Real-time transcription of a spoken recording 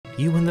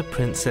you and the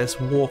princess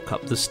walk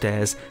up the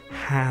stairs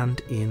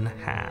hand in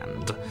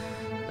hand.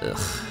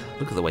 Ugh,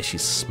 look at the way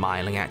she's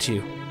smiling at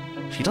you.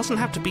 She doesn't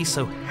have to be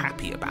so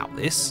happy about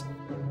this.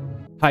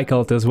 Hi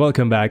cultists,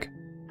 welcome back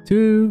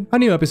to a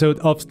new episode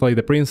of Slay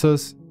the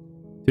Princess.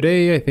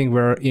 Today I think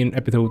we're in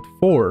episode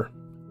 4.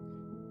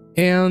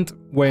 And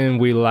when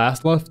we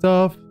last left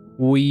off,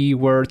 we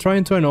were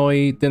trying to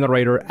annoy the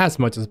narrator as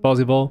much as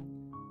possible.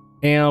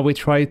 And we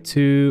tried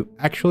to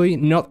actually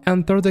not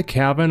enter the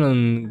cabin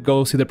and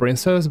go see the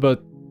princess,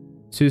 but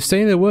to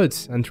stay in the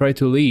woods and try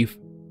to leave.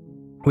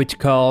 Which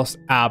caused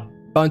a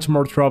bunch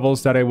more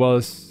troubles that I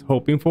was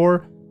hoping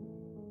for.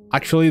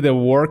 Actually, the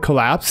world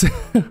collapsed.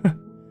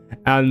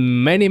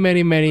 And many,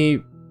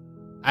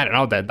 I don't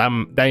know, that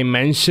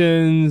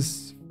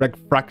dimensions, like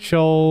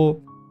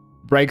fractal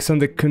breaks on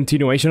the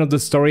continuation of the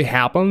story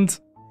happened.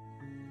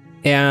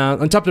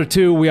 And on chapter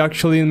 2, we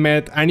actually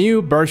met a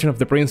new version of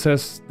the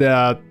princess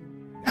that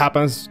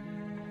happens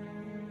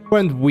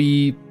when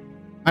we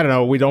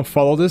don't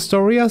follow the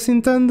story as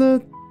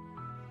intended.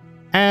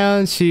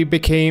 And she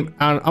became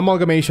an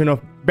amalgamation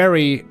of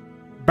various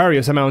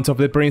amounts of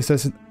the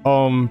princess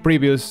on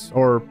previous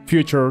or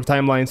future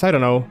timelines. I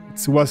don't know.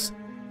 It was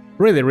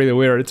really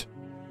weird.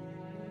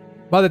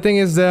 But the thing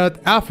is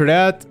that after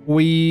that,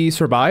 we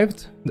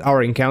survived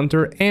our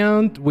encounter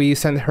and we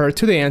sent her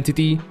to the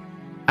entity,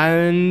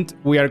 and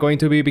we are going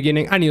to be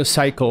beginning a new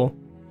cycle.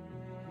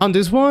 On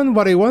this one,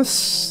 what I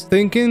was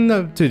thinking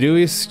to do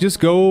is just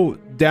go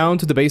down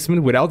to the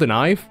basement without the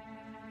knife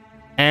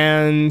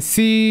and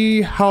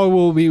see how it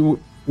will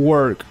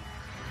work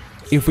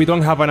if we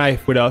don't have a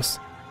knife with us.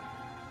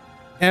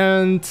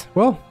 And,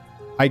 well,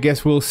 I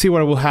guess we'll see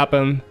what will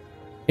happen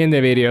in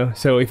the video.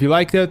 So if you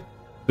liked it,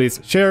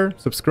 please share,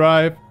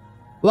 subscribe,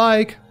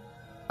 like,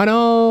 and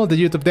all the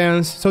YouTube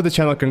dance so the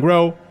channel can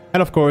grow.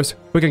 And of course,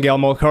 we can get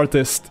more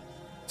cultists.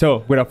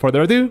 So, without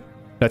further ado,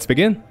 let's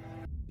begin.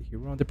 The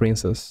hero and the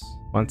princess,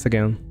 once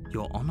again.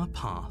 You're on a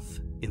path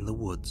in the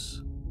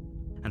woods.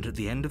 And at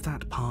the end of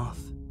that path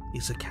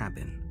is a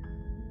cabin.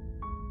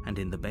 And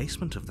in the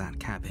basement of that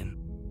cabin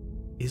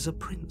is a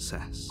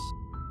princess.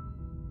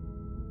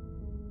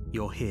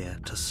 You're here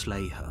to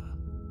slay her.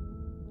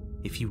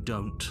 If you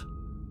don't,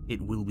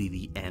 it will be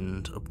the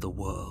end of the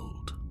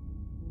world.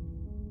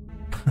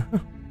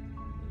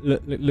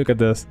 Look at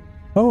this.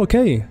 Oh,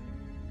 okay.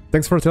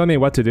 Thanks for telling me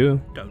what to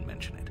do. Don't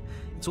mention it.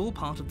 It's all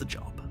part of the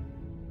job.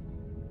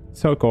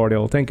 So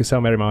cordial. Thank you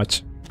so very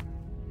much.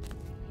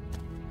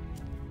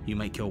 You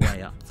make your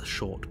way up the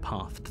short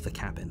path to the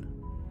cabin.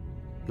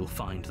 You'll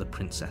find the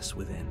princess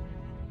within.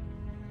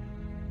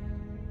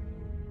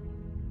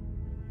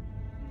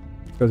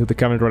 Go to the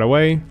cabin right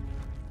away.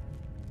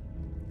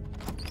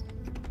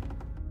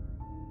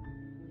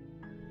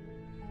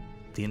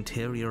 The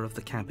interior of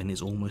the cabin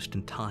is almost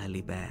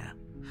entirely bare.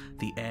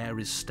 The air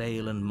is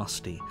stale and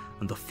musty,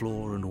 and the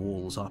floor and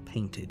walls are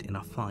painted in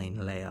a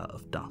fine layer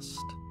of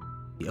dust.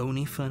 The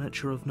only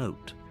furniture of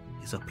note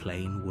is a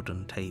plain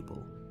wooden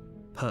table.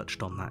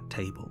 Perched on that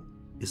table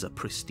is a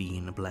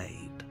pristine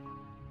blade.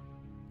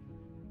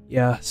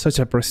 Yeah, such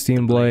a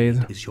pristine blade. The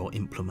blade is your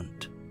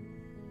implement.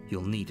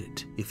 You'll need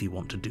it if you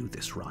want to do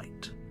this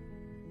right.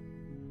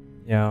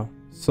 Yeah,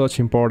 such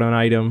important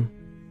item.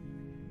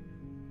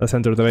 Let's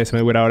enter the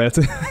basement without it.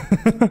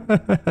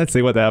 Let's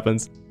see what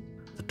happens.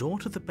 The door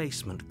to the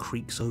basement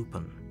creaks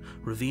open,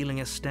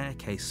 revealing a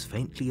staircase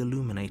faintly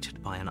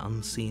illuminated by an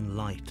unseen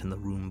light in the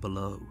room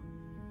below.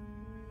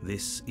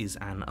 This is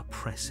an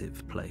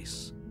oppressive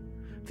place.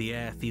 The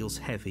air feels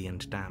heavy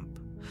and damp,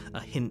 a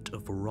hint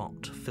of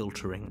rot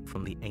filtering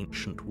from the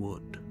ancient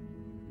wood.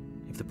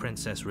 If the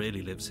princess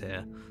really lives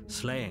here,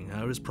 slaying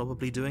her is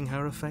probably doing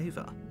her a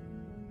favor.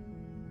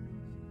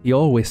 He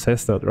always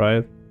says that,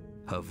 right?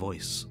 Her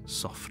voice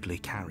softly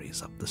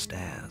carries up the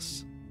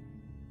stairs.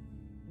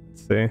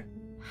 Let's see.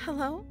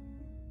 Hello?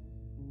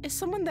 Is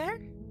someone there?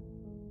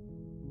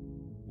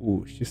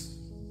 Ooh,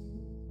 she's...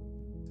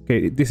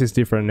 Okay, this is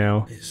different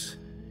now. It's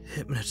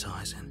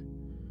hypnotizing.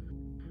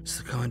 It's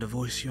the kind of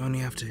voice you only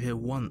have to hear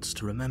once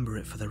to remember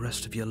it for the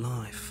rest of your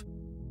life.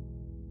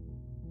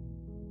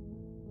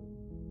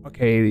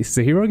 Okay, is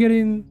the hero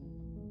getting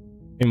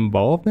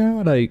involved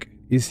now? Like,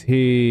 is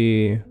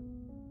he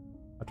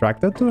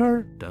attracted to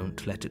her?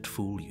 Don't let it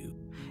fool you.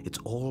 It's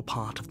all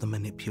part of the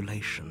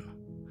manipulation.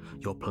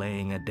 You're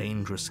playing a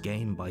dangerous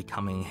game by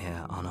coming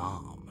here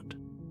unarmed.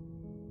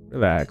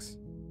 Relax.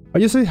 I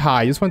just say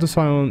hi, I just want to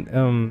sound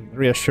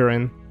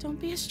reassuring. Don't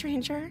be a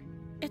stranger.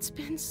 It's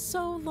been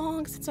so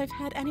long since I've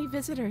had any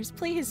visitors.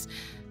 Please,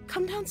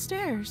 come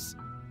downstairs.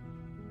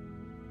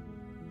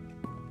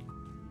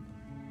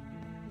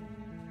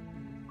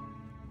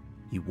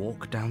 You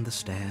walk down the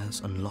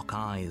stairs and lock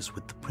eyes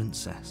with the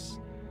princess.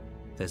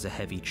 There's a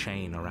heavy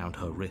chain around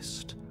her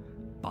wrist,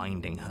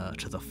 binding her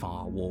to the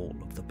far wall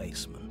of the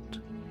basement.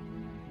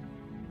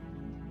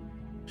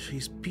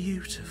 She's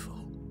beautiful.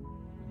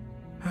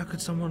 How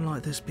could someone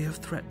like this be a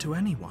threat to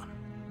anyone?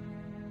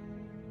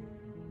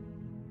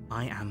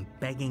 I am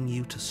begging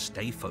you to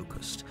stay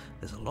focused.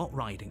 There's a lot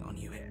riding on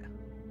you here.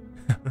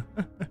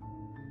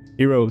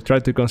 Hero, try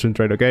to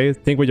concentrate, okay?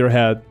 Think with your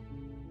head.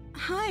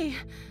 Hi.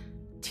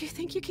 Do you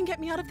think you can get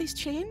me out of these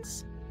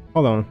chains?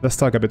 Hold on, let's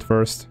talk a bit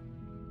first.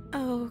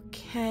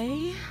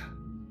 Okay.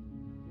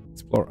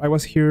 Explore. I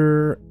was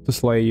here to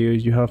slay you.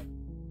 You are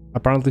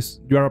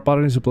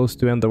apparently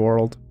supposed to end the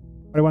world.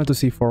 I wanted to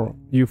see for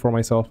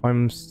myself.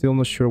 I'm still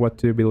not sure what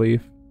to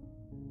believe.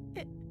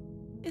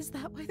 Is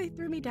that why they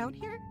threw me down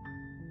here?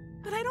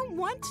 But I don't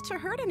want to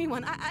hurt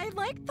anyone. I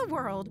like the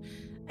world,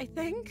 I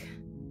think.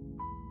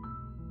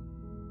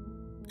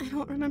 I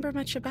don't remember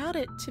much about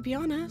it, to be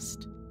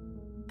honest.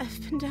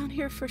 I've been down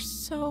here for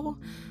so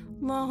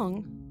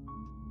long.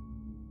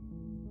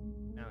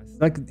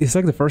 It's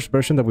like the first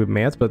person that we've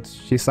met, but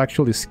she's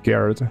actually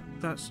scared.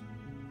 That's...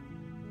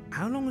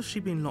 How long has she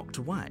been locked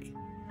away?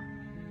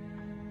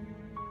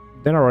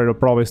 The narrator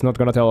probably is not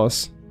gonna tell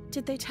us.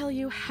 Did they tell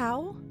you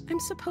how I'm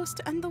supposed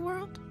to end the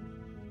world?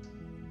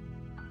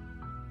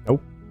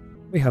 Nope.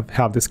 We have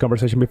had this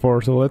conversation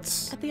before, so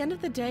let's... At the end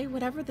of the day,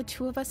 whatever the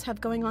two of us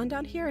have going on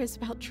down here is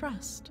about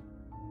trust.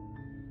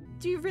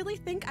 Do you really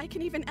think I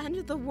can even end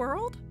the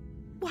world?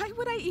 Why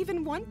would I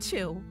even want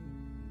to?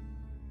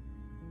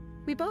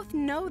 We both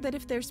know that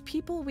if there's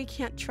people we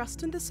can't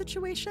trust in this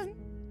situation,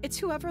 it's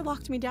whoever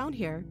locked me down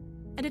here,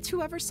 and it's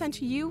whoever sent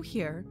you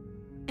here.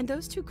 And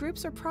those two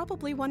groups are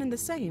probably one and the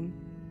same.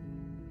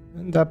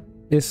 And that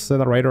is the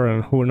narrator,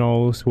 and who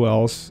knows who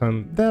else,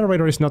 and the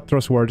narrator is not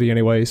trustworthy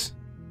anyways.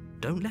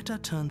 Don't let her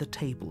turn the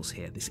tables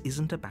here. This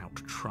isn't about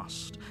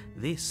trust.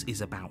 This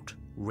is about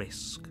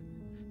risk.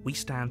 We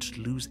stand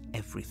to lose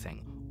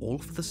everything, all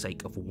for the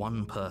sake of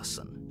one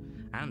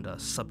person, and a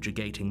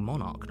subjugating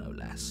monarch, no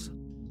less.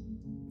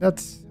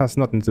 That has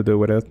nothing to do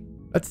with it.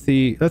 Let's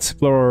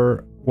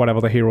explore whatever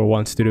the hero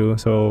wants to do.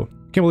 So,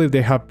 I can't believe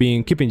they have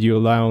been keeping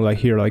you down like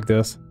here like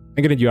this,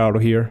 and getting you out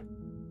of here.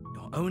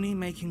 You're only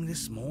making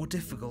this more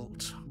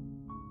difficult.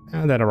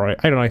 And then, alright,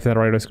 I don't know if the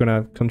narrator is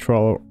gonna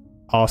control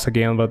us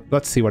again, but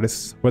let's see what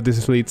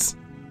this leads.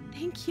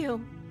 Thank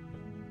you.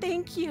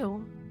 Thank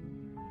you.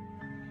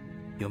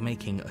 You're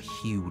making a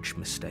huge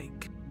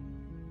mistake.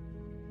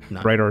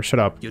 No, Narrator, shut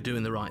up. you're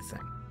doing the right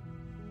thing.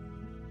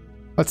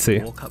 Let's see.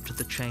 Walk up to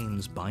the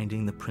chains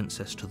binding the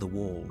princess to the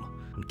wall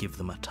and give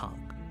them a tug.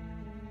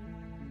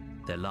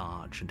 They're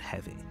large and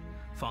heavy,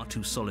 far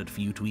too solid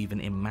for you to even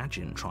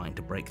imagine trying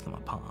to break them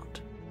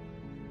apart.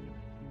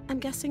 I'm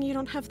guessing you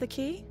don't have the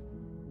key?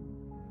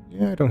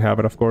 Yeah, I don't have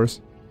it, of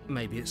course.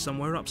 Maybe it's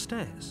somewhere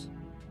upstairs.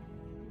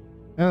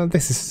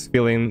 This is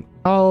feeling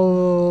a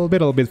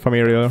little bit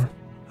familiar.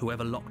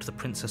 Whoever locked the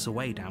princess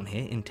away down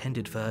here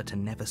intended for her to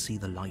never see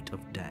the light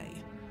of day.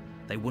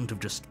 They wouldn't have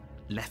just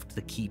left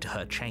the key to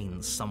her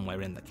chains somewhere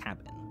in the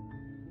cabin.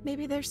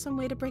 Maybe there's some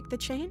way to break the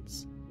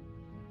chains?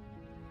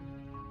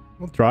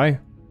 We'll try.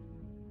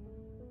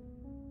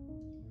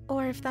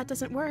 Or if that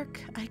doesn't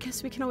work, I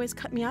guess we can always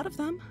cut me out of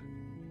them.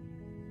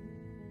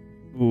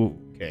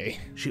 Okay.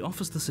 She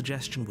offers the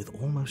suggestion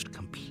with almost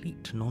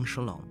complete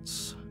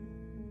nonchalance.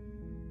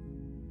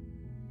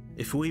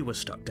 If we were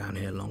stuck down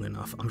here long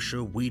enough, I'm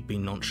sure we'd be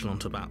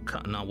nonchalant about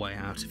cutting our way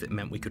out if it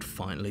meant we could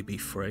finally be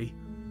free.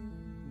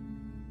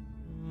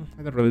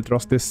 I don't really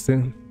trust this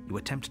thing. You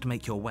attempt to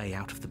make your way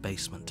out of the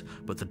basement,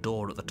 but the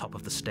door at the top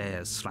of the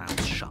stairs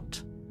slams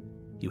shut.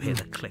 You hear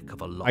the click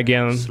of a lock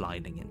Again.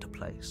 sliding into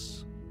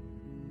place.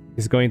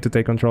 He's going to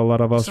take control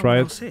out of us, Someone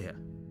right? else here?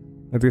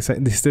 This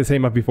is the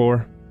same as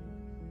before.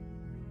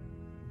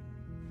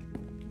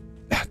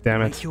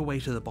 Damn Make it. your way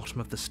to the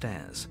bottom of the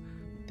stairs.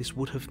 This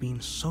would have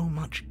been so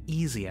much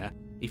easier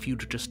if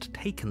you'd just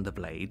taken the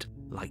blade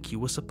like you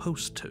were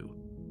supposed to.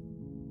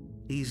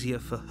 Easier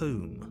for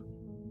whom?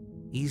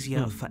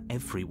 Easier for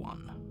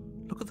everyone.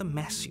 Look at the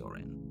mess you're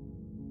in.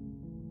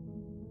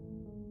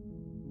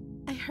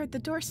 I heard the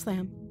door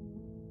slam.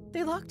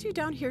 They locked you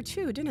down here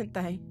too, didn't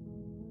they?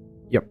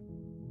 Yep.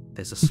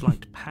 There's a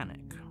slight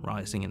panic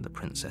rising in the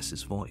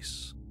princess's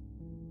voice.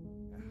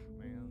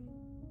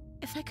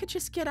 If I could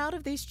just get out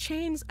of these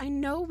chains, I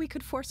know we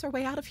could force our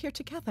way out of here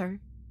together.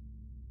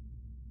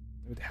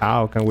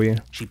 How can we?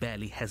 She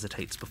barely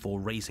hesitates before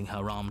raising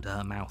her arm to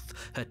her mouth,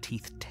 her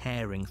teeth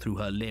tearing through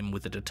her limb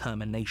with the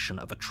determination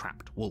of a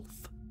trapped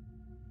wolf.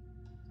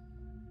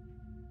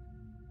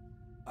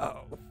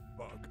 Oh,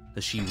 fuck.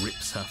 As she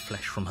rips her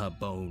flesh from her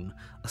bone,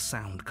 a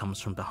sound comes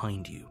from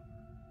behind you,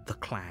 the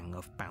clang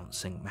of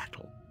bouncing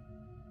metal.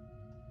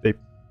 They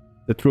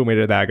threw me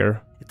the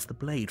dagger. It's the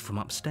blade from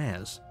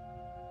upstairs.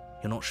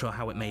 You're not sure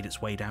how it made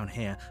its way down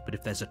here, but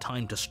if there's a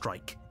time to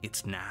strike,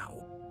 it's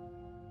now.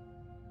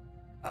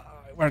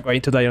 We're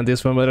going to die on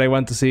this one, but I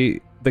want to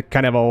see the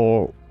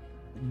cannibal...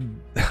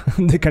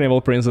 the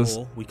cannibal princess.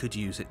 Or we could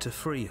use it to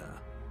free her.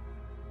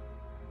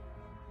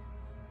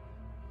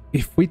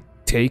 If we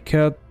take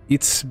it,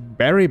 it's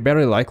very,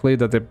 very likely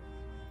that the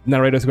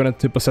narrator is going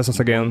to possess us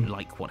You again. won't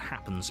like what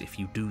happens if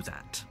you do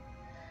that.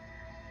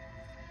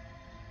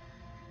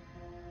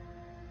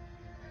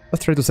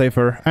 Let's try to save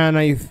her. And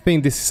I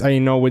think I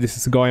know where this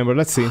is going, but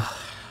let's see.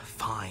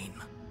 Fine.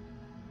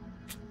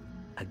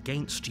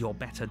 Against your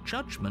better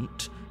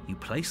judgment, You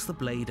place the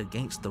blade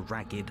against the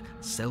ragged,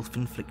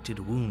 self-inflicted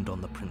wound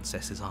on the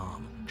princess's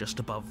arm,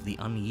 just above the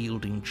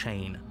unyielding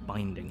chain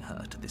binding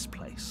her to this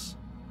place.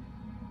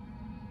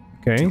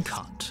 Okay. To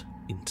cut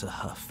into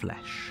her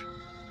flesh.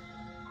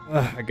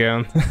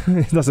 Again,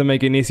 it doesn't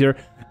make it easier.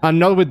 And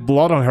not with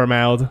blood on her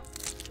mouth.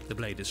 The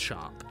blade is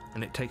sharp,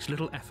 and it takes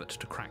little effort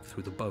to crack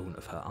through the bone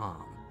of her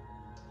arm.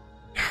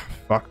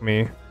 Fuck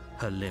me.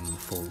 Her limb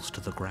falls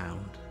to the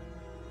ground,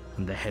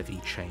 and the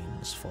heavy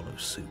chains follow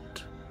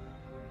suit.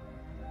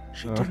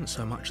 She didn't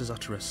so much as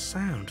utter a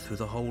sound through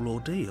the whole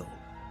ordeal.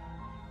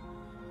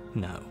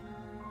 No,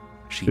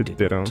 she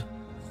didn't.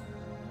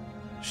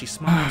 She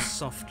smiles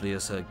softly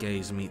as her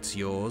gaze meets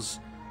yours,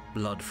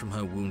 blood from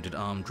her wounded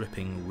arm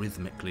dripping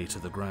rhythmically to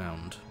the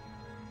ground.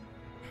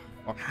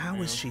 How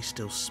is she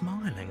still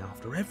smiling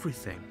after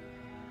everything?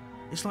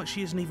 It's like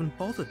she isn't even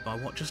bothered by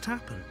what just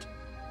happened.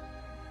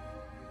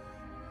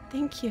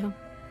 Thank you.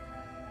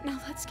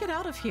 Now let's get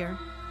out of here.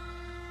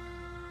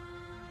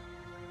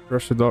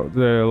 Rush the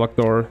locked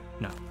door.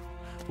 No,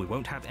 we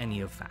won't have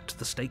any of that.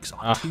 The stakes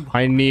are too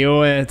I high.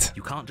 knew it.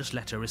 You can't just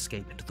let her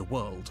escape into the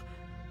world.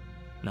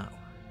 No.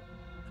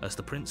 As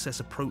the princess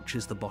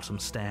approaches the bottom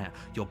stair,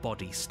 your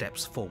body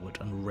steps forward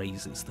and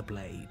raises the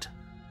blade.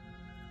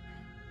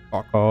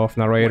 Fuck off,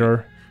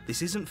 narrator. Wait,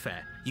 this isn't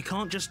fair. You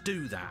can't just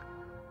do that.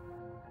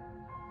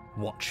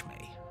 Watch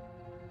me.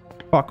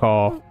 Fuck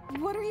off.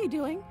 What are you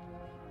doing?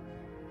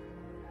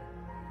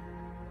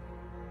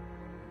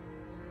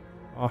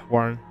 Oh,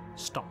 Warren.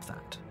 Stop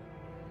that.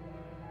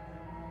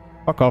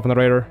 Fuck off,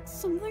 narrator.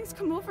 Something's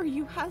come over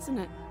you, hasn't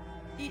it?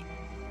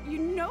 You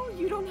know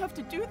you don't have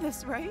to do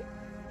this, right?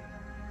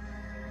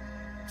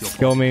 Your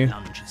Kill body me.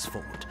 lunges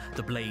forward,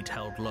 the blade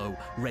held low,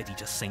 ready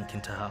to sink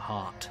into her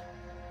heart.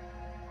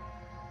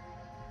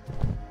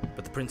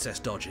 But the princess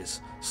dodges,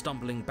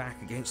 stumbling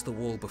back against the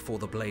wall before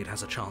the blade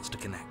has a chance to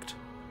connect.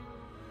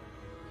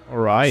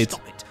 Alright.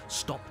 Stop it.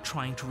 Stop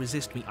trying to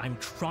resist me. I'm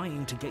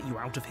trying to get you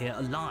out of here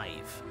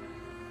alive.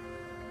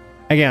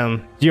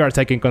 Again, you are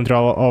taking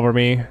control over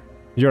me.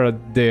 You're a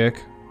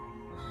dick.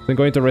 I'm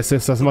going to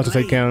resist as much as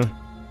I can.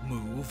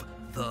 Move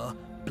the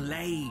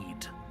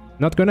blade.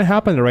 Not gonna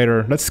happen,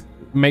 narrator. Let's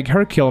make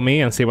her kill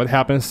me and see what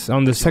happens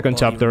on the second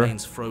Your body chapter.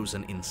 remains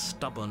frozen in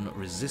stubborn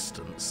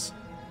resistance.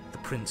 The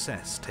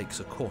princess takes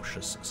a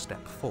cautious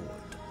step forward.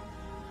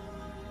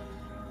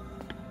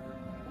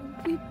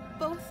 We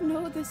both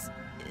know this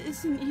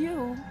isn't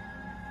you.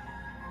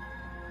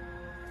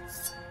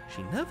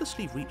 She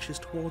nervously reaches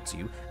towards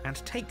you and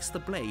takes the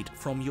blade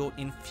from your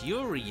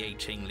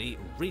infuriatingly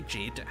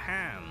rigid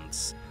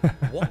hands.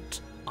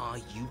 What are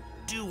you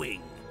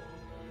doing?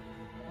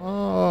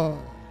 Oh.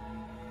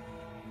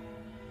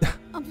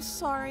 I'm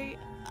sorry.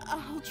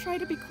 I'll try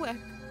to be quick.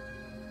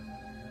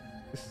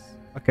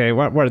 Okay,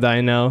 where did I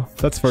know?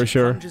 That's for She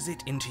sure. plunges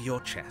it into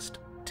your chest,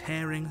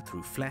 tearing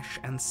through flesh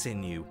and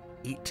sinew.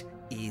 It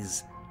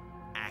is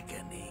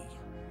agony.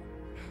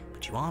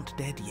 But you aren't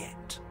dead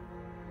yet.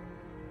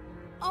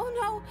 Oh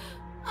no,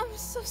 I'm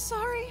so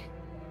sorry.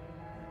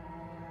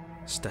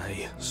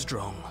 Stay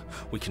strong.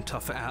 We can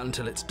tough it out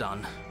until it's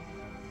done.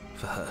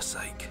 For her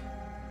sake.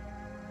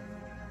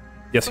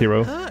 Yes,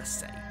 hero. For her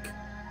sake?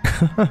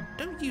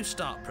 Don't you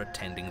start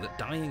pretending that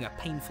dying a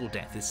painful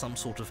death is some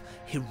sort of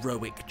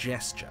heroic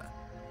gesture.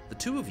 The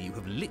two of you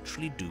have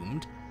literally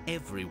doomed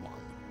everyone.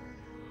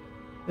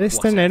 It's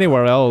than Whatever.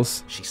 anywhere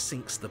else. She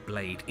sinks the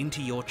blade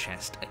into your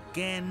chest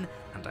again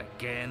and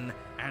again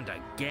and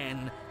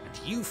again, and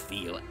you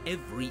feel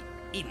every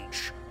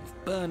inch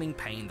of burning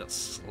pain that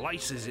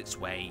slices its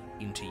way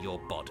into your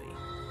body.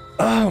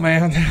 Oh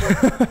man,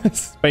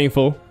 it's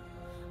painful.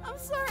 I'm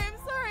sorry.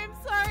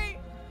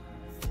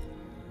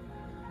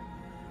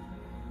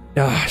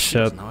 Ah, She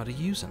shit. doesn't know how to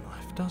use a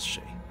knife, does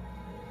she?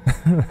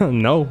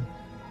 No.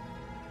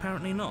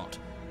 Apparently not,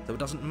 though it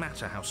doesn't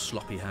matter how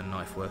sloppy her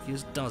knife work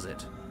is, does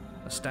it?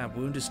 A stab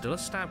wound is still a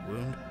stab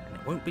wound, and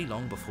it won't be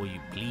long before you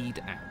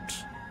bleed out.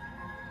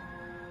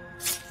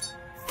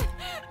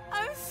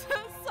 I'm so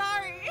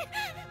sorry.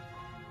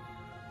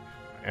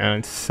 And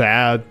it's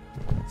sad.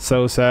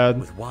 So sad.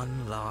 With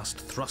one last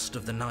thrust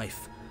of the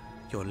knife,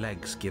 your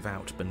legs give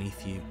out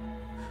beneath you.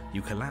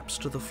 You collapse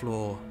to the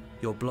floor,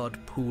 your blood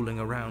pooling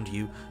around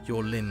you,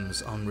 your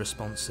limbs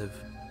unresponsive.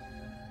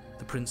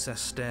 The princess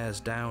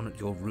stares down at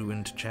your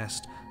ruined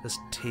chest as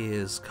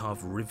tears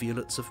carve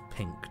rivulets of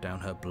pink down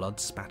her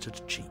blood-spattered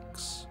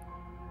cheeks.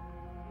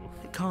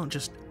 It can't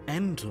just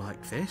end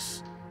like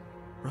this,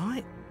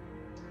 right?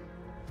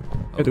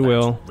 It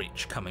will. That's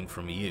rich coming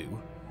from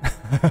you.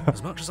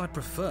 As much as I'd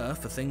prefer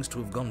for things to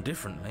have gone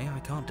differently, I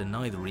can't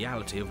deny the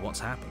reality of what's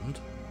happened.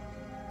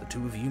 The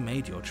two of you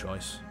made your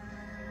choice.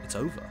 It's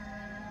over.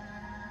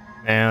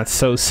 Man, it's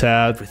so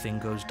sad. Everything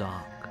goes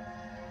dark,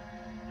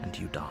 and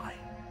you die.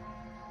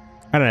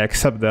 And I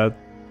accept that.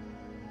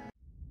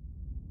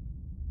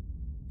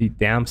 The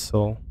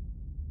Damsel.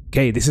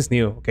 Okay, this is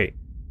new. Okay.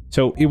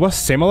 So it was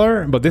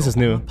similar, but this is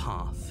You're new. on a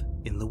path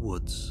in the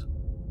woods,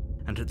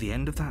 and at the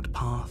end of that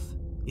path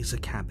is a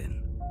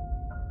cabin.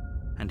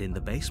 And in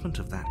the basement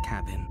of that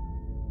cabin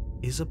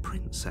is a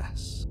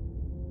princess.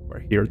 We're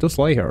here to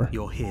slay her.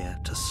 You're here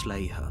to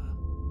slay her.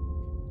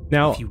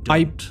 Now, If you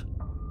don't,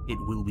 it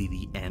will be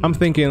the end I'm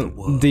thinking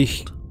of the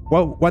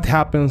world. what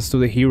happens to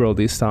the hero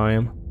this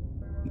time?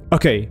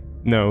 Okay,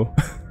 no.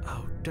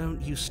 Oh,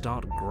 don't you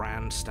start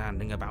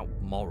grandstanding about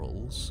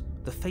morals.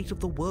 The fate of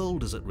the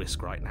world is at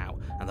risk right now,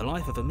 and the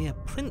life of a mere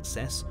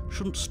princess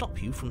shouldn't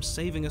stop you from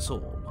saving us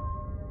all.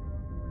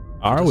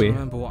 Are If we? you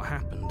remember what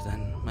happened,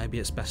 then maybe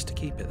it's best to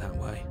keep it that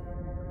way.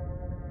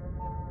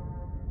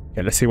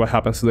 Okay, let's see what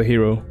happens to the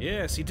hero.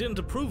 Yes, he didn't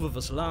approve of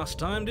us last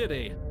time, did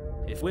he?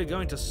 If we're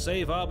going to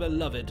save our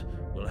beloved,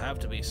 we'll have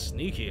to be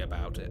sneaky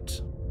about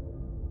it.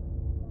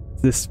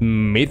 This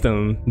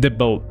maiden,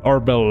 our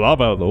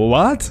beloved,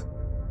 what?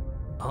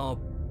 Our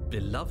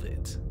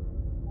beloved?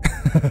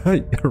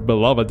 Your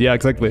beloved, yeah,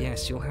 exactly.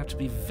 Yes, you'll have to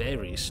be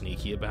very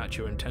sneaky about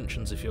your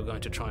intentions if you're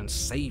going to try and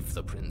save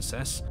the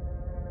princess.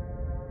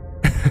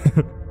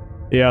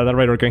 Yeah, the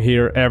narrator can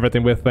hear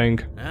everything we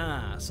think.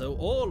 Ah, so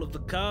all of the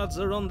cards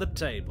are on the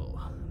table.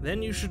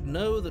 Then you should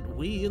know that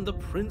we and the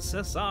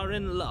princess are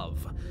in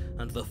love,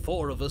 and the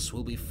four of us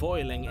will be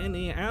foiling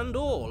any and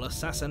all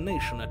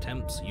assassination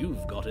attempts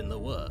you've got in the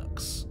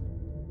works.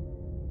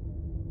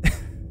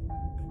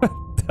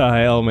 The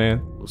hell,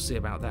 man. We'll see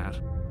about that.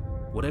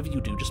 Whatever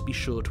you do, just be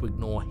sure to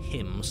ignore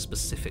him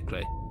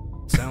specifically.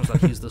 Sounds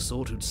like he's the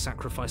sort who'd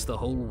sacrifice the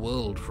whole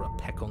world for a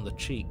peck on the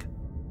cheek.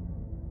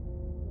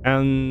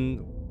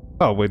 And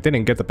well, we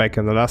didn't get the back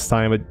in the last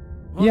time, but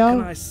What yeah.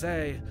 can I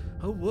say?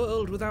 A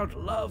world without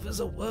love is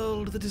a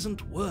world that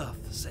isn't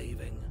worth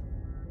saving.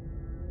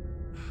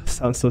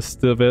 Sounds so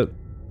stupid.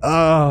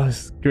 Ah,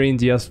 it's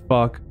cringy as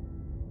fuck.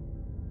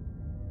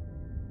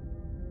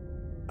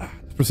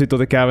 Let's proceed to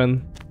the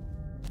cabin.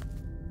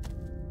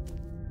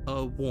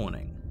 A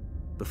warning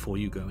before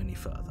you go any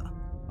further.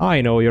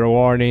 I know your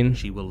warning.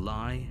 She will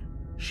lie,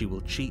 she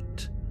will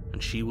cheat,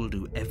 and she will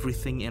do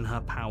everything in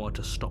her power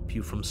to stop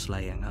you from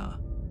slaying her.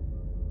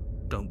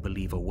 Don't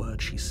believe a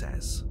word she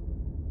says.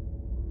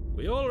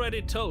 We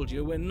already told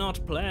you we're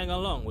not playing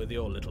along with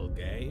your little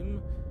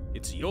game.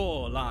 It's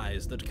your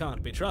lies that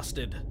can't be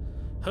trusted.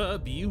 Her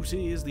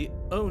beauty is the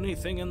only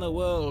thing in the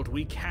world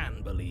we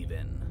can believe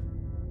in.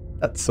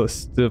 That's so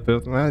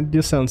stupid, man.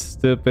 You sound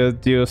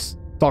stupid. You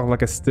talk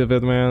like a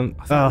stupid man.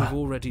 I think we've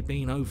already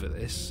been over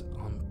this.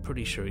 I'm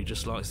pretty sure he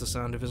just likes the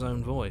sound of his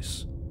own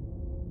voice.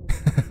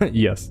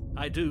 Yes.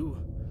 I do,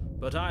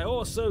 but I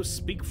also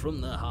speak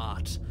from the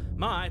heart.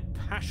 My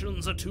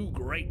passions are too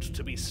great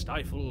to be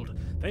stifled.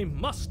 They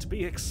must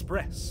be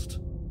expressed.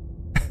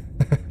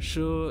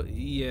 Sure,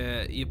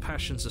 yeah, your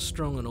passions are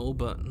strong and all,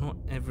 but not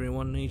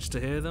everyone needs to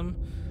hear them.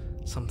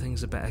 Some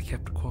things are better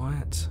kept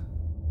quiet.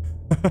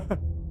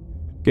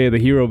 Okay, the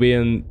hero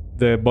being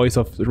the voice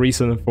of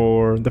reason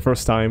for the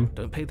first time.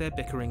 Don't pay their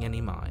bickering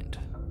any mind.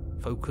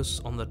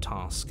 Focus on the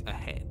task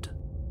ahead.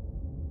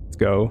 Let's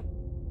go.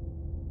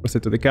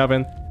 Proceed to the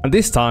cabin. And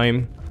this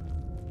time,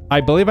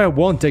 I believe I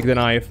won't take the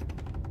knife.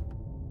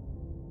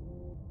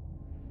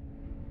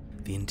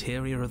 The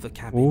interior of the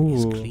cabin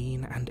is Ooh.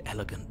 clean and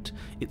elegant,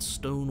 its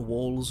stone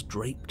walls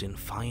draped in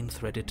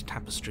fine-threaded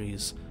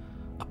tapestries,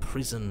 a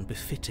prison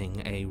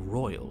befitting a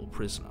royal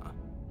prisoner.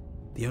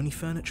 The only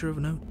furniture of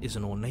note is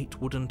an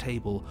ornate wooden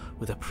table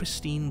with a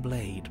pristine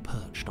blade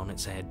perched on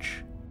its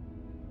edge.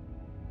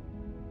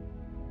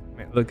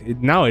 Man, look,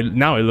 now it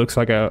looks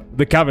like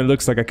the cabin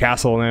looks like a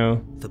castle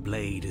now. The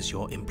blade is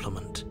your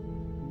implement.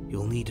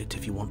 You'll need it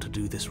if you want to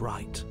do this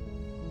right.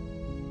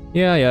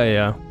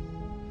 Yeah.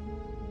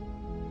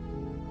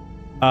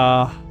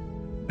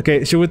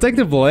 Okay, should we take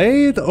the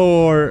blade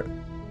or...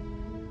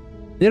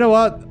 You know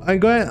what?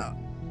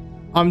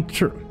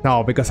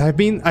 No, because I've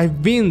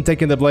been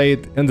taking the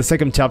blade in the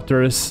second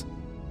chapters.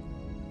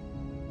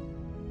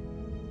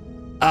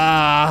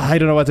 I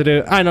don't know what to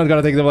do. I'm not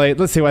gonna take the blade.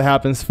 Let's see what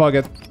happens. Fuck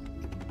it.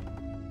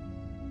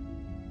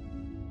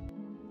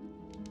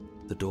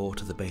 The door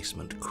to the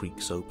basement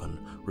creaks open,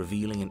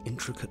 revealing an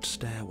intricate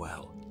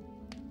stairwell.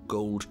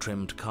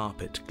 Gold-trimmed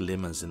carpet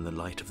glimmers in the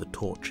light of the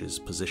torches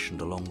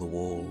positioned along the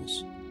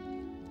walls.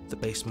 The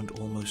basement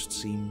almost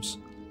seems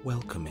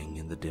welcoming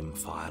in the dim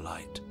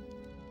firelight.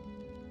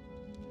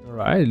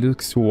 Alright,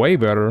 looks way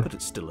better. But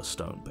it's still a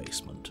stone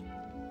basement.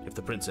 If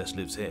the princess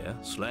lives here,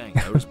 slaying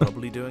her is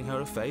probably doing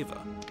her a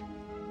favor.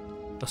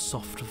 A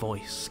soft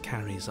voice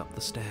carries up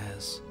the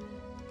stairs.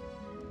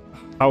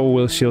 How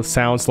will she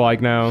sounds like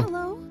now?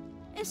 Hello?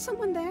 Is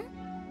someone there?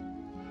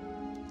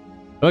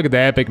 Look at the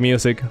epic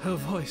music. Her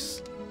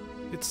voice.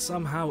 It's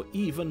somehow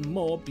even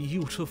more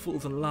beautiful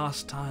than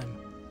last time.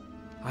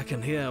 I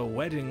can hear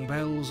wedding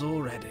bells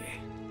already.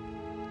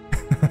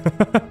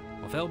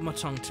 I've held my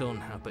tongue till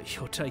now, but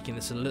you're taking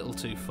this a little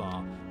too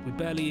far. We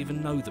barely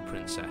even know the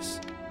princess.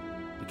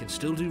 We can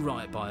still do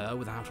right by her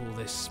without all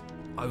this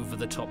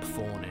over-the-top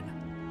fawning.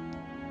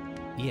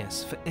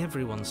 Yes, for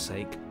everyone's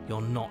sake,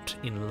 you're not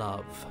in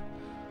love.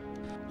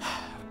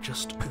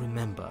 Just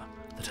remember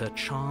that her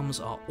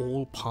charms are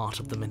all part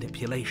of the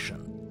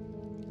manipulation.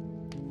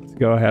 Let's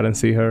go ahead and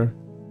see her.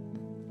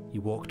 You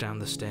walk down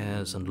the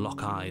stairs and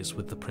lock eyes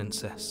with the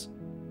princess.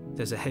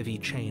 There's a heavy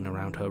chain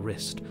around her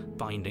wrist,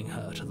 binding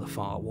her to the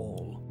far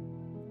wall.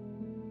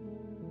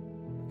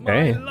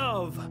 Okay. My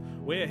love,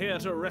 we're here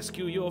to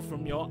rescue you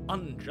from your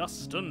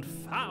unjust and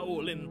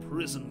foul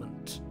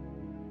imprisonment.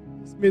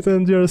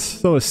 Smitten, you're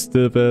so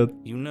stupid.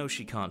 You know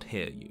she can't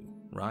hear you,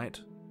 right?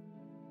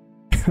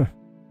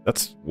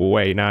 That's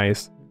way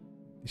nice.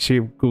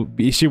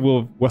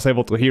 Was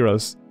able to hear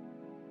us.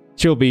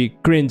 She'll be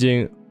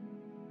cringing,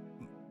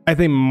 I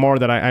think, more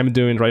than I'm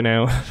doing right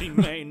now. She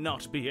may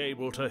not be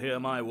able to hear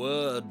my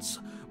words,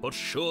 but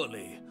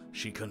surely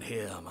she can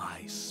hear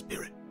my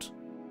spirit.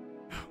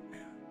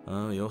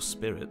 Oh, your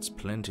spirit's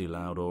plenty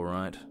loud, all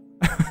right.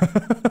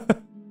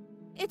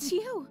 It's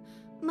you,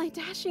 my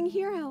dashing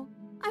hero.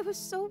 I was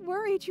so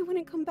worried you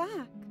wouldn't come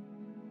back.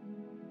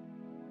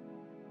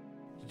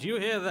 Did you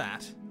hear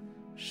that?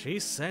 She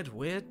said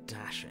we're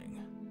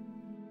dashing.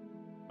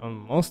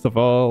 Most of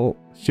all,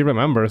 she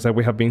remembers that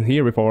we have been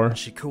here before.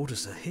 She called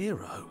us a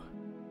hero.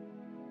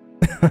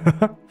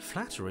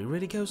 Flattery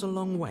really goes a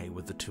long way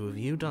with the two of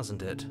you,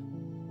 doesn't it?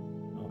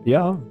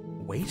 Yeah,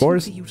 Waiting of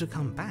course. for you to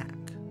come back.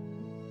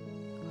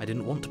 I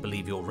didn't want to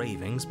believe your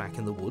ravings back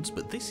in the woods,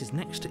 but this is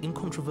next to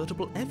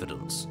incontrovertible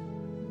evidence.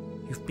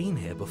 You've been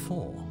here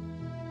before.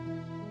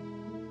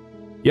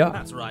 Yeah.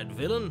 That's right,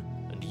 villain,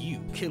 and you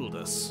killed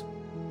us.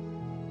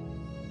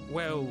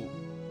 Well,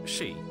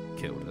 she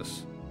killed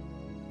us.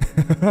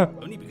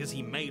 Only because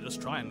he made us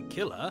try and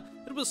kill her.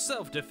 It was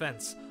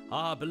self-defense.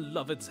 Our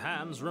beloved's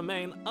hands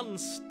remain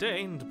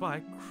unstained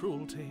by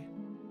cruelty.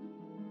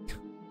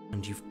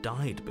 And you've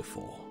died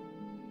before.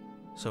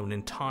 So an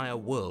entire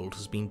world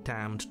has been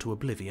damned to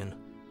oblivion.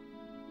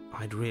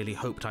 I'd really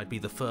hoped I'd be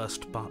the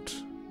first, but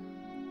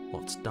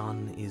what's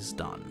done is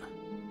done.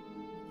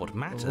 What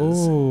matters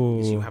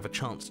is you have a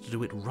chance to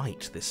do it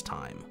right this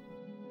time.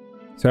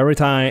 So every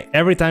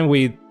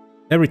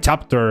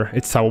chapter,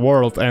 it's a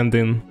world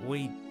ending.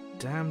 We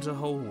damned a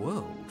whole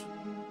world,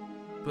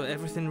 but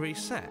everything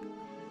reset.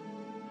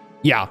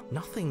 Yeah.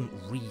 Nothing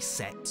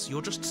resets,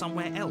 you're just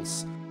somewhere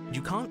else. And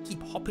you can't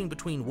keep hopping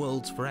between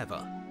worlds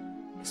forever.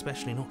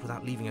 Especially not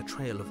without leaving a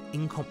trail of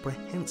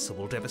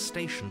incomprehensible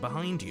devastation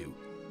behind you.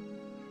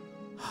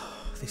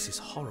 This is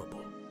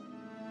horrible.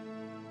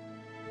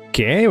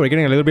 Okay, we're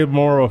getting a little bit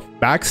more of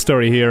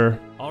backstory here.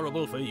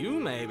 Horrible for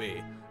you,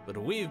 maybe. But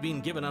we've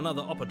been given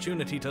another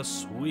opportunity to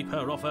sweep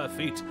her off her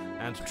feet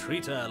and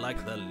treat her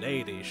like the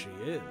lady she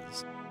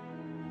is.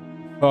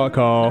 Fuck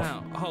off.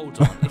 Now, hold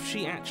on. If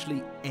she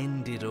actually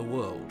ended a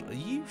world, are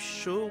you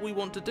sure we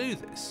want to do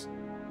this?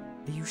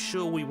 Are you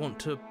sure we want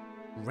to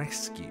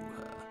rescue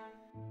her?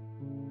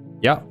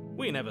 Yeah.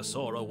 We never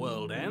saw a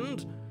world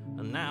end,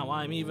 and now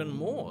I'm even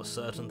more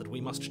certain that we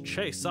must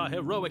chase our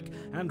heroic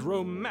and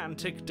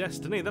romantic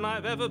destiny than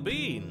I've ever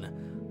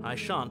been. I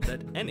shan't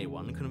let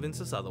anyone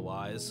convince us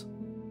otherwise.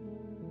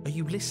 Are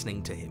you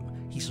listening to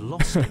him? He's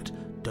lost it.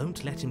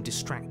 Don't let him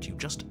distract you.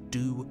 Just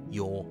do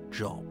your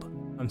job.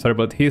 I'm sorry,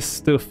 but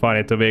he's too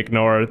funny to be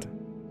ignored.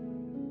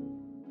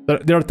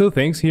 There are two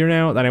things here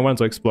now that I want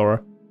to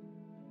explore.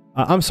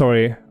 I'm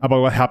sorry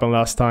about what happened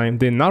last time.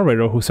 The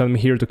narrator who sent me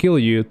here to kill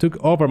you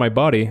took over my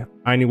body,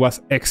 and it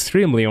was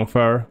extremely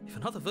unfair. If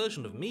another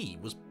version of me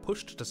was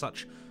pushed to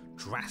such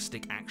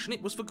drastic action,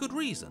 it was for good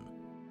reason.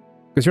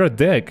 Because you're a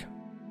dick.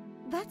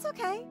 That's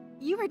okay.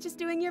 You were just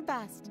doing your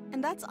best,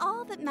 and that's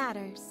all that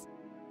matters.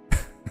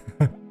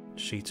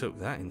 She took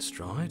that in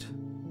stride.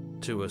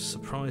 To a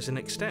surprising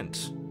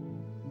extent.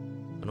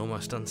 An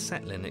almost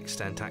unsettling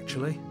extent,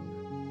 actually.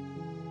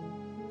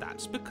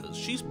 That's because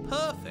she's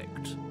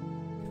perfect.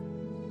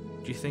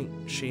 Do you think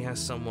she has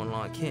someone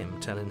like him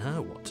telling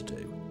her what to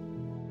do?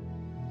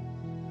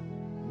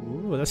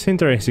 Ooh, that's an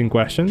interesting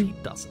question. She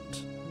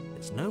doesn't.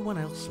 There's no one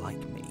else like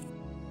me.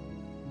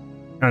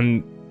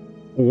 And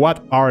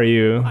what are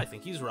you? I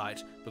think he's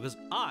right, because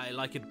I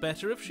like it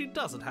better if she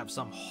doesn't have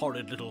some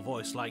horrid little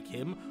voice like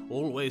him,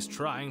 always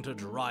trying to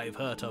drive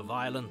her to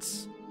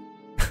violence.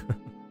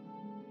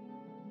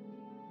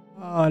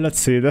 Let's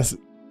see,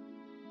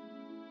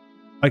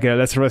 okay,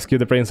 let's rescue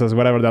the princess,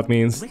 whatever that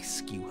means.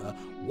 Rescue her?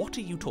 What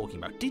are you talking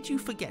about? Did you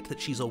forget that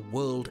she's a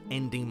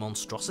world-ending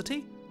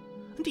monstrosity?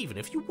 And even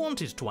if you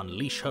wanted to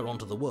unleash her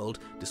onto the world,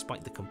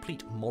 despite the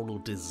complete moral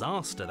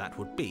disaster that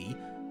would be,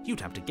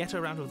 you'd have to get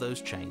her out of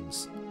those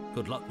chains.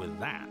 Good luck with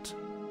that.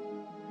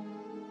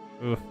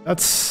 Ooh,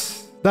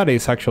 that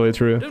is actually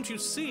true. Don't you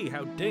see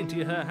how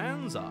dainty her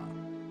hands are?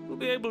 We'll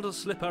be able to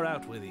slip her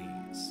out with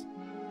ease.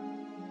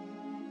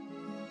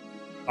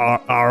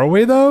 Are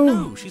we though?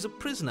 No, she's a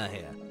prisoner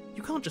here.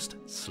 You can't just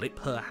slip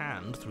her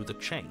hand through the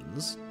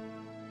chains.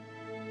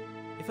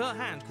 If her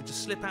hand could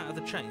just slip out of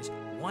the chains,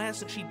 why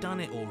hasn't she done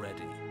it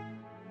already?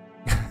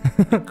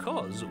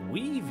 Because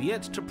we've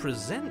yet to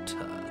present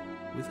her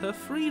with her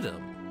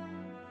freedom.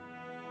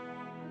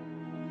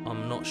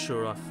 I'm not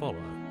sure I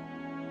follow.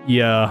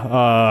 Yeah,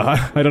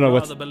 I don't know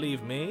Rather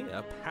believe me,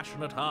 a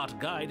passionate heart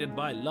guided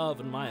by love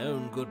and my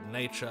own good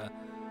nature?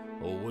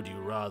 Or would you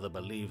rather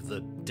believe the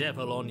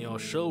devil on your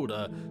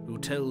shoulder who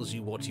tells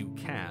you what you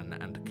can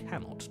and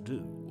cannot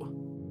do?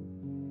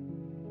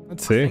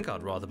 Let's see. I think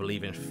I'd rather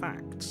believe in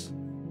facts.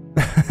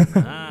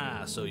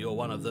 So you're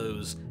one of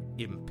those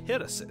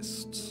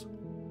empiricists.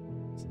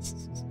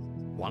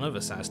 One of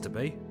us has to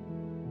be.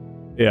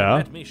 Yeah.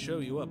 Let me show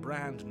you a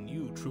brand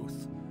new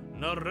truth.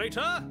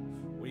 Narrator,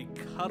 we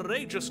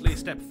courageously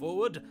step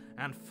forward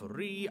and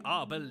free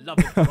our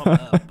beloved from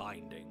her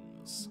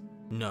bindings.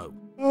 No.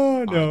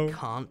 Oh no. I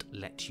can't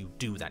let you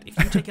do that. If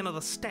you take another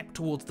step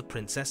towards the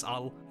princess,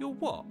 You'll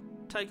what?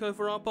 Take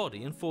over our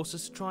body and force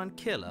us to try and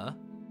kill her?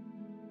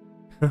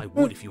 I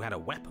would if you had a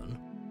weapon.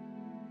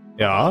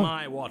 Yeah. On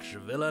my watch,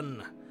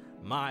 villain.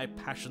 My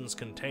passions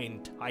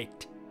contain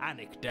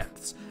titanic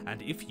depths,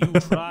 and if you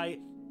try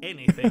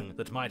anything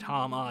that might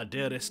harm our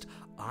dearest,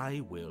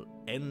 I will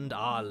end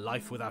our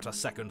life without a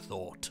second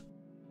thought.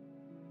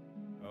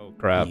 Oh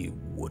crap. You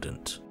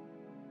wouldn't.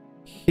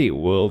 He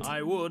would.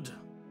 I would.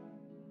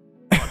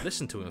 I'd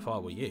listen to him if I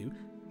were you.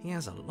 He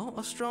has a lot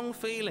of strong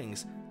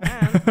feelings.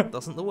 And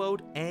doesn't the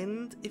world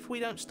end if we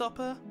don't stop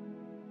her?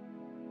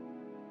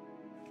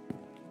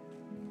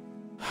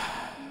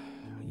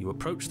 You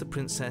approach the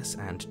princess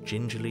and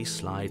gingerly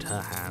slide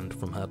her hand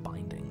from her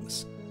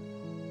bindings.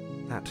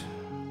 That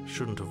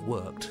shouldn't have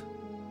worked.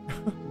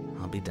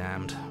 I'll be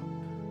damned.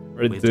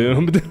 We're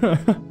doomed.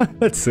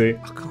 Let's see.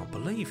 I can't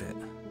believe it.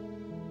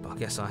 But I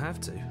guess I have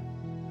to.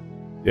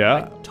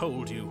 Yeah. I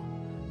told you.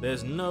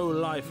 There's no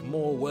life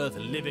more worth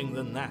living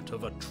than that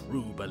of a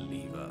true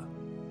believer.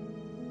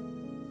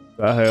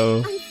 The hell?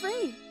 I'm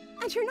free,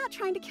 and you're not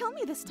trying to kill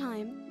me this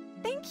time.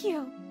 Thank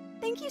you.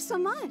 Thank you so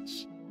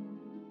much.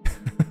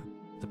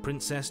 The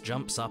princess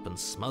jumps up and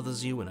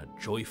smothers you in a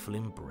joyful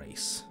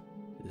embrace.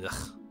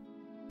 Ugh.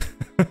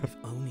 If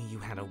only you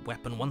had a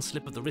weapon, one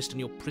slip of the wrist and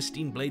your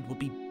pristine blade would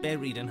be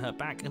buried in her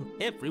back and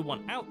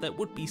everyone out there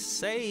would be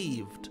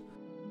saved.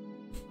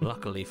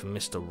 Luckily for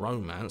Mr.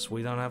 Romance,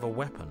 we don't have a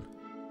weapon.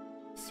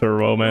 Sir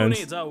Romance.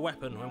 Who needs a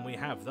weapon when we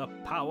have the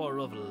power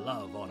of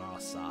love on our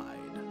side?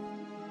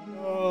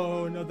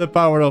 Oh, not the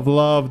power of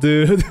love,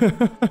 dude.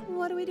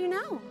 What do we do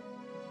now?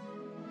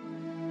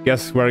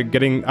 Guess we're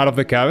getting out of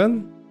the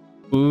cabin?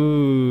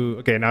 Ooh.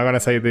 Okay, now I'm gonna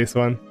say this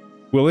one.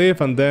 We leave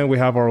and then we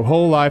have our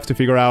whole life to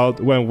figure out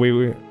when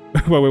we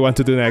what we want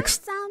to do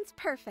next. That sounds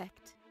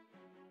perfect.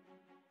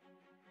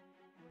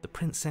 The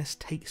princess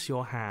takes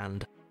your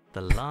hand,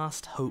 the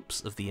last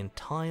hopes of the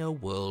entire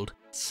world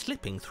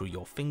slipping through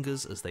your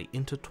fingers as they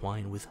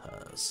intertwine with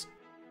hers.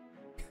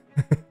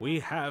 We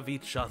have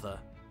each other.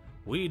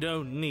 We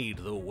don't need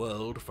the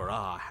world for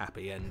our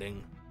happy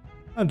ending.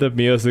 And the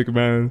music,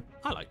 man.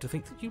 I like to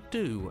think that you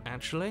do,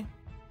 actually.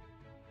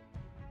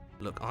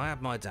 Look, I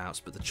have my doubts,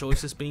 but the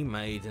choice has been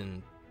made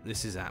and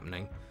this is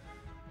happening.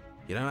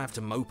 You don't have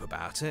to mope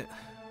about it.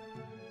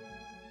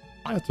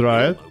 That's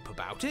right. I will mope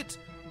about it,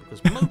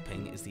 because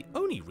moping is the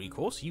only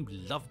recourse you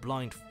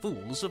love-blind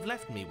fools have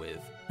left me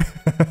with.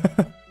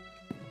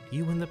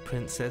 You and the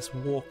princess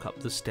walk up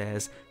the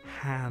stairs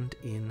hand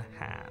in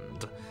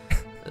hand.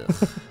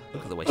 Ugh,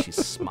 look at the way she's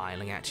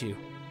smiling at you.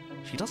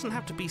 She doesn't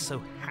have to be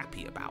so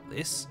happy about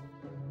this.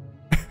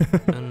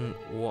 And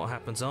what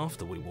happens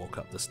after we walk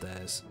up the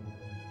stairs?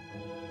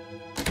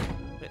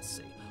 Let's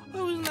see.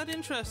 Oh, isn't that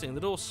interesting?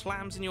 The door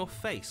slams in your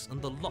face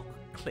and the lock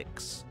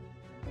clicks.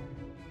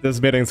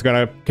 This meeting's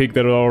gonna kick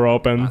the door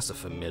open. That's a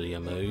familiar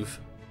move.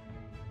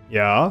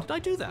 Yeah? Did I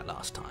do that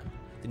last time?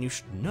 Then you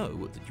should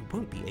know that you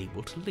won't be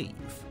able to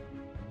leave.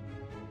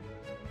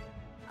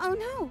 Oh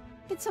no!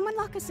 Did someone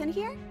lock us in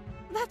here?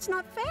 That's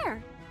not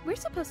fair. We're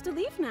supposed to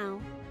leave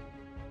now.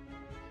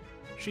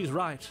 She's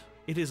right.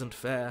 It isn't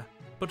fair.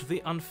 But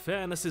the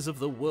unfairnesses of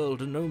the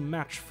world are no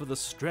match for the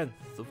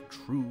strength of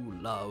true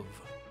love.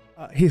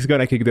 He's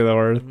gonna kick the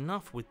door.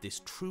 Enough with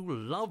this true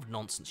love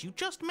nonsense. You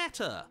just met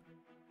her.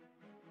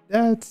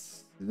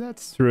 That's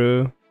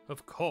true.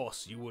 Of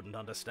course you wouldn't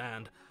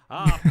understand.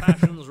 Our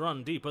passions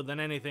run deeper than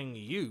anything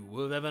you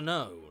have ever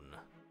known.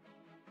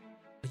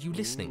 Are you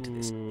listening to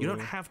this? You don't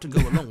have to go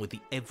along with the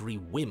every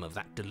whim of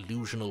that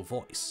delusional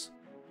voice.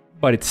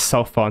 But it's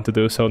so fun to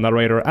do so,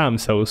 narrator. I'm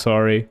so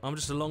sorry. I'm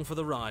just along for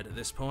the ride at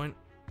this point.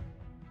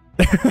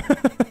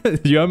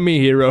 You and me,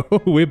 hero.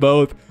 We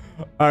both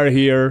are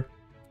here.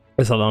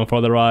 It's along for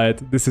the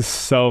ride. This is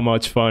so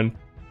much fun.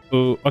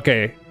 Ooh,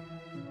 okay.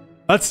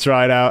 Let's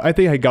try it out. I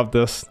think I got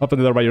this. Open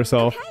the door by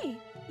yourself. Okay,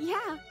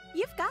 yeah,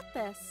 you've got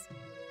this.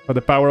 For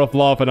the power of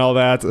love and all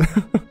that.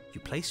 You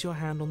place your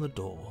hand on the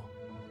door.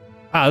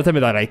 Don't tell me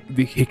that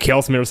he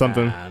kills me or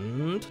something.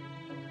 And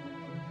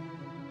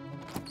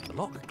the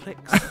lock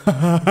clicks.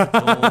 The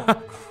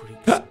door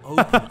creaks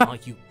open. Are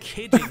you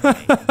kidding me?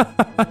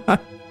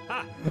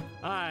 Ha!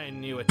 I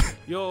knew it.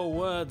 Your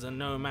words are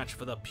no match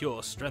for the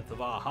pure strength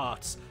of our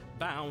hearts,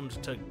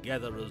 bound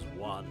together as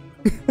one.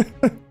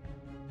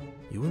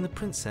 You and the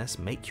princess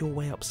make your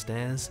way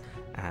upstairs,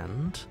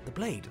 and the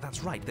blade,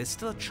 that's right, there's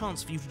still a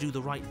chance for you to do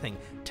the right thing.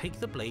 Take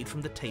the blade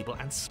from the table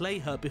and slay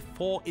her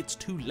before it's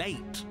too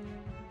late.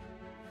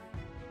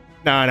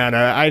 No,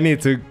 I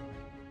need to...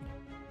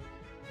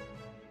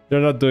 You're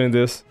not doing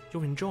this.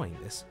 You're enjoying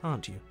this,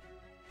 aren't you?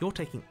 You're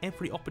taking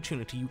every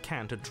opportunity you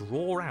can to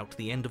draw out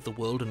the end of the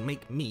world and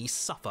make me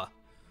suffer.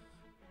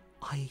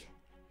 I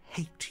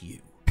hate you.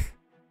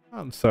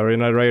 I'm sorry,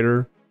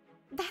 narrator.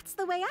 That's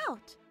the way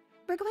out.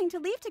 We're going to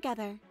leave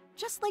together,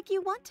 just like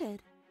you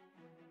wanted.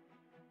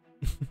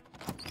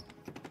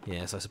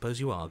 Yes, I suppose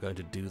you are going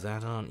to do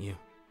that, aren't you?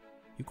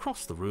 You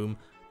cross the room,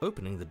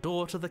 opening the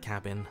door to the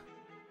cabin.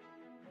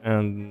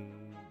 And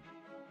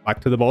back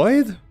to the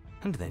void?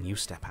 And then you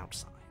step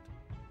outside.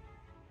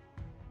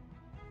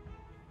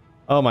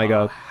 Oh my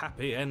god.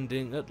 Happy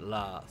ending at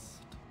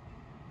last.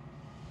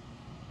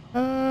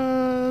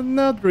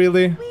 Not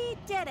really. We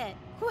did it.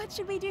 What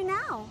should we do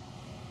now?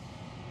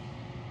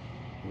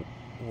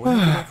 Where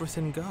did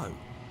everything go?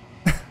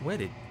 Where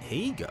did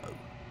he go?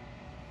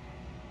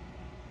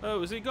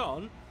 Oh, is he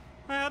gone?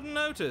 I hadn't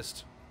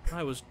noticed.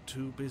 I was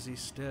too busy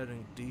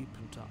staring deep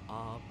into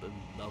our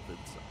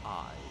beloved's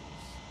eyes.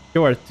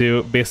 You are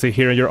too busy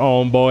hearing your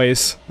own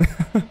voice.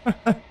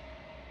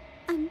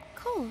 I'm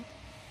cold.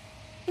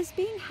 Is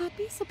being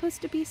happy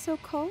supposed to be so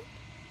cold?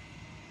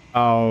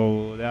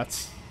 Oh,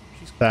 that's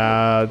She's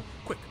sad. cold.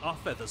 Quick, our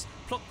feathers.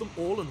 Pluck them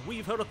all and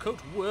weave her a coat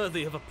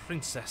worthy of a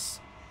princess.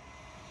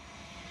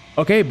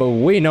 Okay, but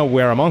we know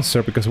we're a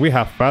monster because we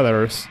have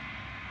feathers.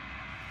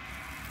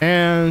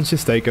 And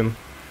she's taken.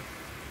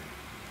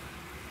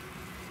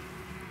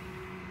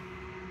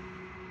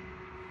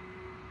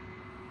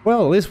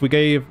 Well, at least we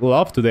gave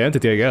love to the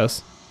entity, I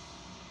guess.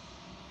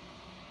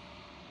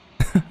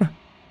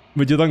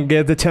 But you don't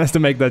get the chance to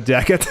make that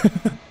jacket.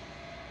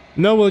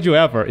 No, will you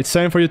ever? It's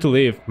time for you to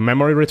leave.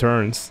 Memory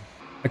returns.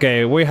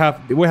 Okay, we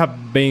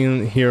have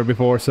been here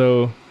before,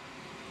 so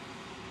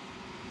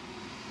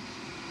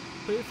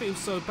But it feels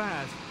so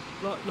bad.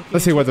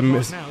 Let's see what the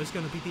now is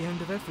going to be the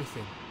end of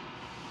everything.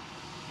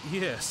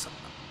 Yes,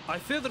 I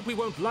fear that we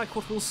won't like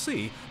what we'll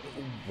see.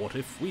 What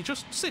if we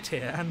just sit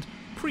here and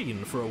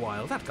preen for a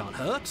while? That can't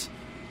hurt,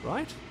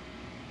 right?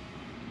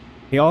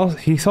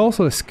 he's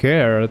also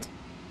scared.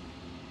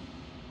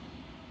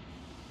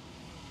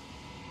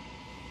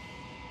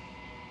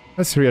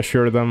 Let's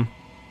reassure them.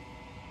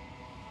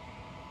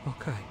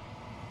 Okay.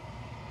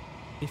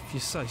 If you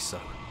say so,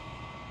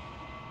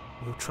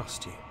 we'll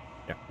trust you.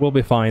 Yeah, we'll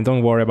be fine,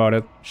 don't worry about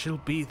it. She'll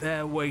be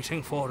there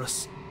waiting for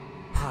us.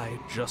 I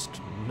just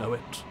know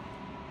it.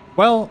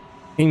 Well,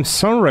 in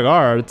some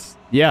regards,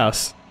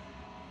 yes.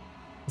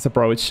 Let's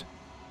approach.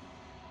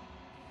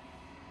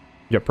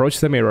 You approach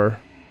the mirror.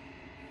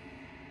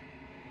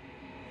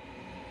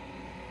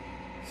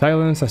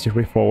 Silence as you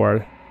reach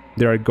forward.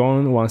 They are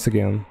gone once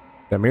again.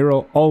 The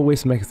mirror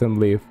always makes them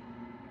leave.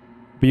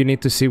 But you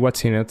need to see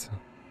what's in it.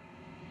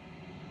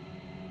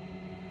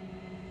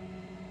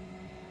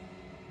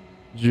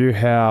 You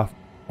have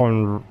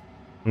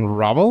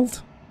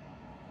unraveled?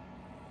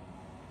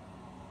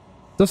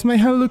 Does my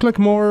hand look like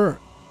more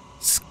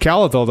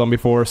skeletal than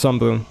before or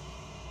something?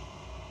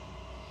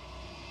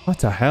 What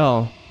the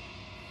hell?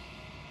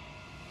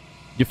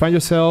 You find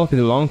yourself in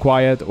the long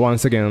quiet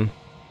once again.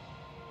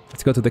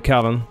 Let's go to the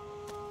cabin.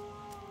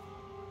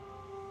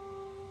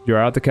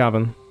 You're at the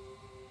cabin.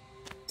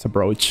 It's a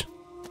brooch.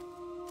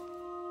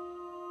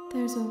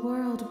 There's a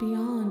world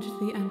beyond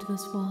the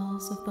endless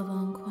walls of the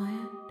long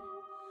quiet.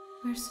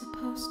 We're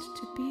supposed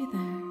to be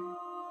there.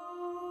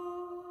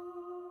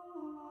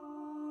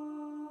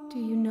 Do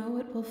you know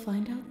what we'll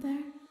find out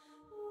there?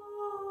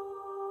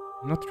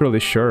 I'm not really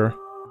sure.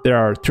 There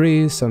are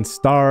trees and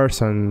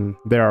stars and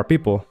there are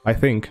people, I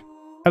think.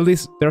 At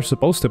least they're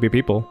supposed to be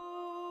people.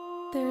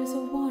 There is a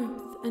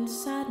warmth and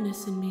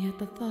sadness in me at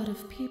the thought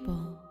of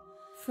people.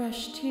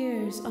 Fresh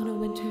tears on a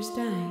winter's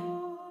day.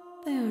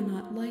 They are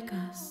not like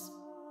us.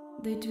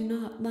 They do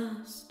not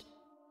last.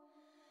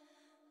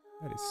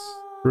 That is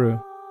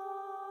true.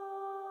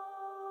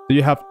 Do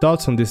you have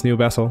thoughts on this new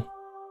vessel?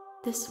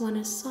 This one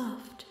is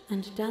soft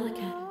and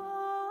delicate.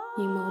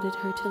 You molded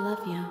her to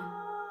love you,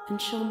 and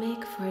she'll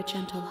make for a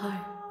gentle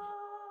heart.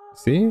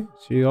 See?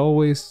 She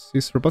always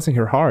is replacing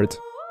her heart.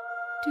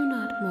 Do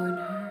not mourn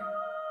her.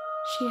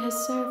 She has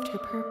served her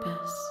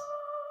purpose.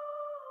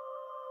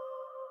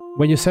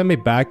 When you send me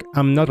back,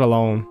 I'm not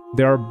alone.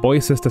 There are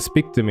voices that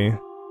speak to me.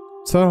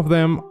 Some of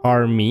them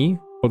are me,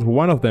 but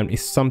one of them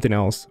is something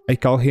else. I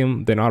call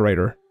him the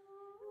narrator.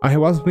 And he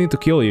wants me to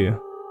kill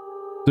you.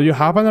 Do you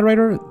have a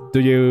narrator?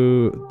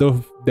 Do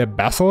the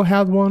vessel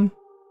have one?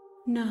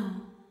 No,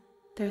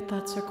 their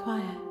thoughts are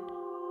quiet.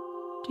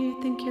 Do you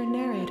think your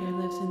narrator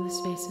lives in the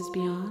spaces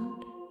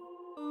beyond?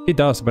 He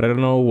does, but I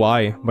don't know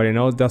why. But I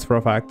know that's for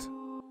a fact.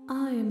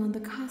 I am on the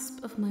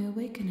cusp of my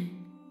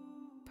awakening.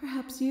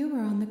 Perhaps you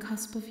are on the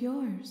cusp of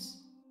yours.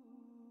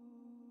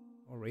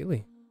 Oh,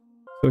 really?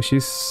 So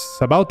she's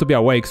about to be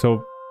awake,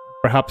 so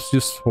perhaps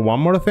just one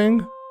more thing?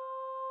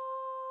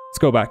 Let's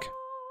go back.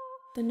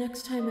 The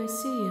next time I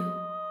see you,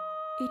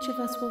 each of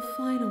us will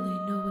finally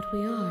know what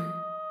we are.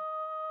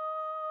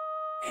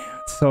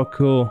 It's so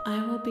cool.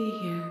 I will be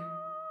here,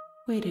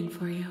 waiting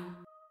for you.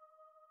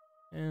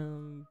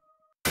 And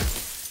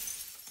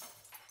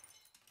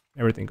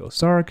everything goes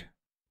dark,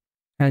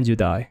 and you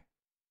die.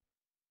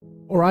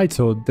 Alright,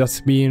 so that's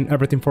been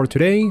everything for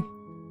today.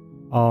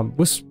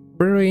 Was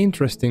very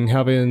interesting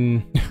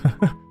having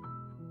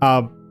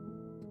a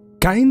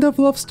kind of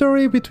love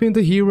story between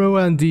the hero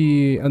and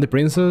the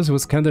princess. It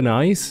was kind of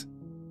nice.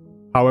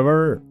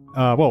 However,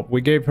 well,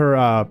 we gave her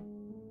a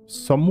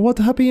somewhat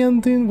happy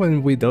ending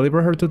when we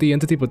deliver her to the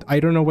entity, but I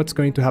don't know what's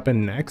going to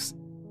happen next.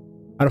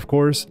 And of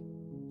course,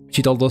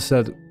 she told us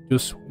that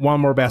just one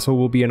more vessel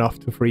will be enough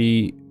to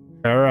free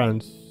her,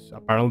 and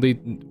apparently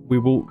we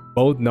will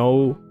both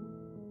know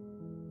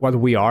what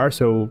we are,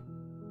 so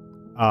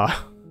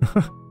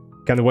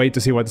can't wait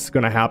to see what's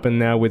gonna happen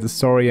now with the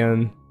story,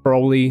 and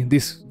probably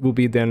this will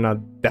be then a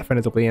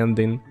definitely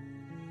ending.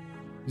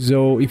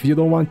 So if you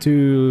don't want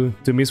to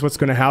miss what's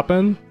gonna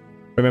happen,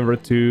 remember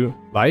to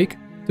like,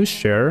 to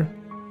share,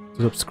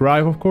 to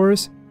subscribe, of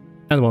course.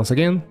 And once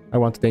again, I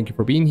want to thank you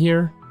for being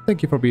here.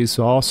 Thank you for being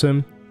so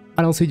awesome.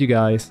 And I'll see you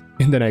guys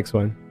in the next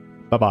one.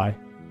 Bye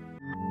bye.